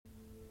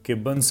कि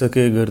बन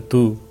सके अगर तू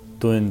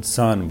तो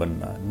इंसान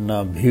बनना, ना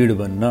भीड़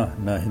बनना,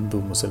 ना हिंदू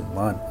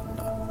मुसलमान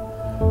बनना।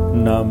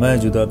 ना मैं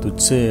जुदा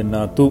तुझसे,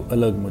 ना तू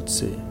अलग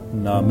मुझसे,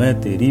 ना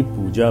मैं तेरी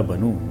पूजा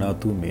बनूं, ना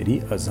तू मेरी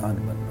अजान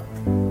बनना।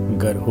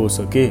 गर हो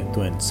सके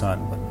तो इंसान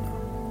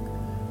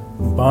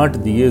बनना। बांट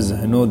दिए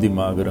जहनो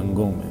दिमाग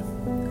रंगों में,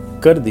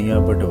 कर दिया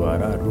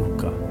बंटवारा रूह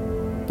का,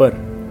 पर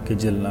कि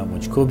जलना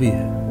मुझको भी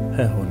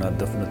है होना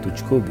दफन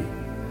तुझको भी।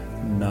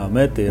 ना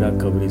मैं तेरा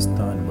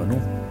कब्रिस्तान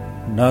बनूं,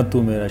 ना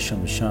तू मेरा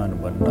शमशान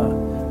बनना।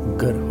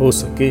 गर हो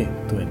सके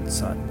तो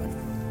इंसान बनना।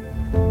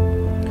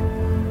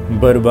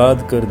 बर्बाद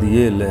कर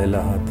दिए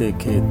लहलहाते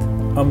खेत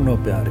अमनो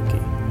प्यार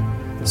के,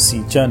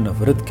 सींचा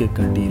नफरत के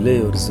कंडीले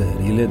और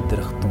जहरीले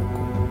दरख्तों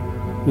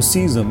को।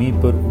 उसी जमी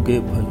पर उगे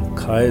फल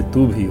खाए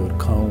तू भी और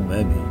खाऊं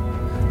मैं भी।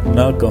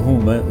 ना कहूं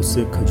मैं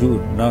उसे खजूर,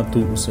 ना तू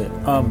उसे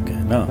आम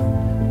कहना।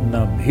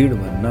 ना भीड़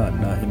बनना,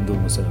 ना हिंदू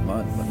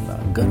मुसलमान बनना।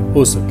 गर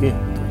हो सके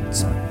तो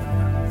इंसान बनना।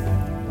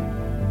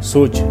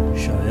 सोच,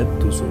 शायद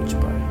तू सोच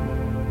पाए,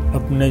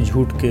 अपने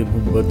झूठ के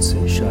गुंबद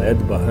से शायद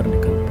बाहर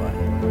निकल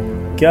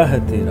पाए। क्या है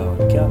तेरा और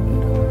क्या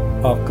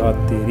मेरा, औकात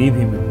तेरी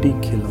भी मिट्टी,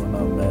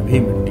 खिलौना मैं भी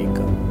मिट्टी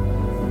का।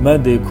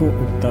 मैं देखूं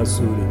उगता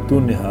सूर्य, तू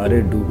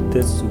निहारे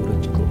डूबते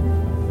सूरज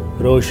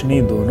को।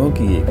 रोशनी दोनों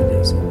की एक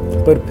जैसी,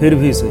 पर फिर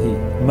भी सही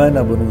मैं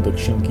ना बनूं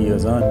दक्षिण की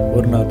अजान,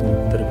 और ना तू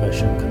उत्तर का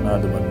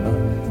शंखनाद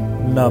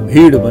बनना। ना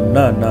भीड़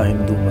बनना, ना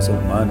हिंदू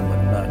मुसलमान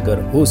बनना।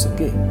 अगर हो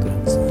सके तो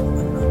इंसान बनना।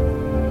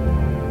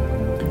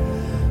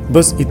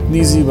 बस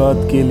इतनी सी बात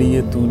के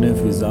लिए तूने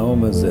फिजाओं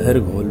में जहर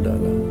घोल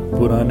डाला,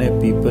 पुराने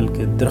पीपल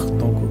के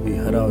दरख्तों को भी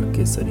हरा और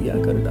केसरिया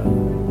कर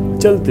डाला।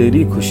 चल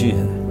तेरी खुशी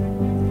है,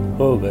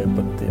 हो गए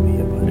पत्ते भी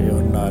हमारे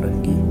और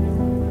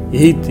नारंगी।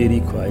 यही तेरी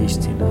ख्वाहिश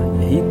थी ना,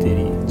 यही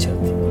तेरी इच्छा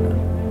थी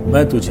ना।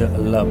 मैं तुझे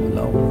अल्लाह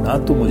बुलाऊं, ना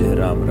तू मुझे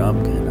राम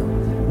राम कहना।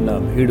 ना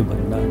भीड़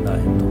बनना,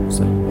 ना हिंदू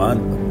मुसलमान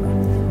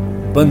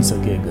बनना। बन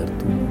सके अगर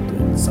तू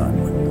तो इंसान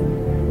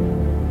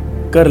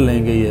बनना। कर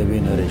लेंगे ये भी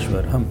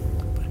नरेश्वर हम,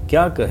 पर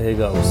क्या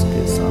कहेगा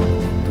उसके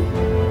सामने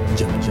तू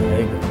जब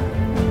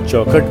जाएगा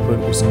चौखट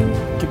पर उसकी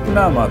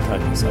कितना माथा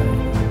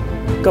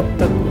घिसाएगा। कब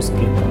तक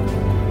उसके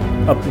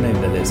बातों अपने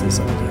गले से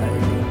समझाएगा।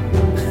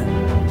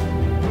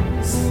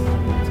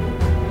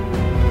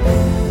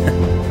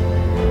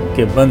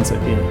 कि बन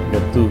सके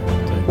अगर तू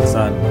तो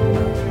इंसान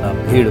बनना। ना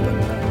भीड़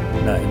बनना,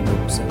 ना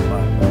हिंदू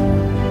मुसलमान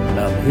बनना।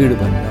 ना भीड़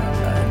बनना,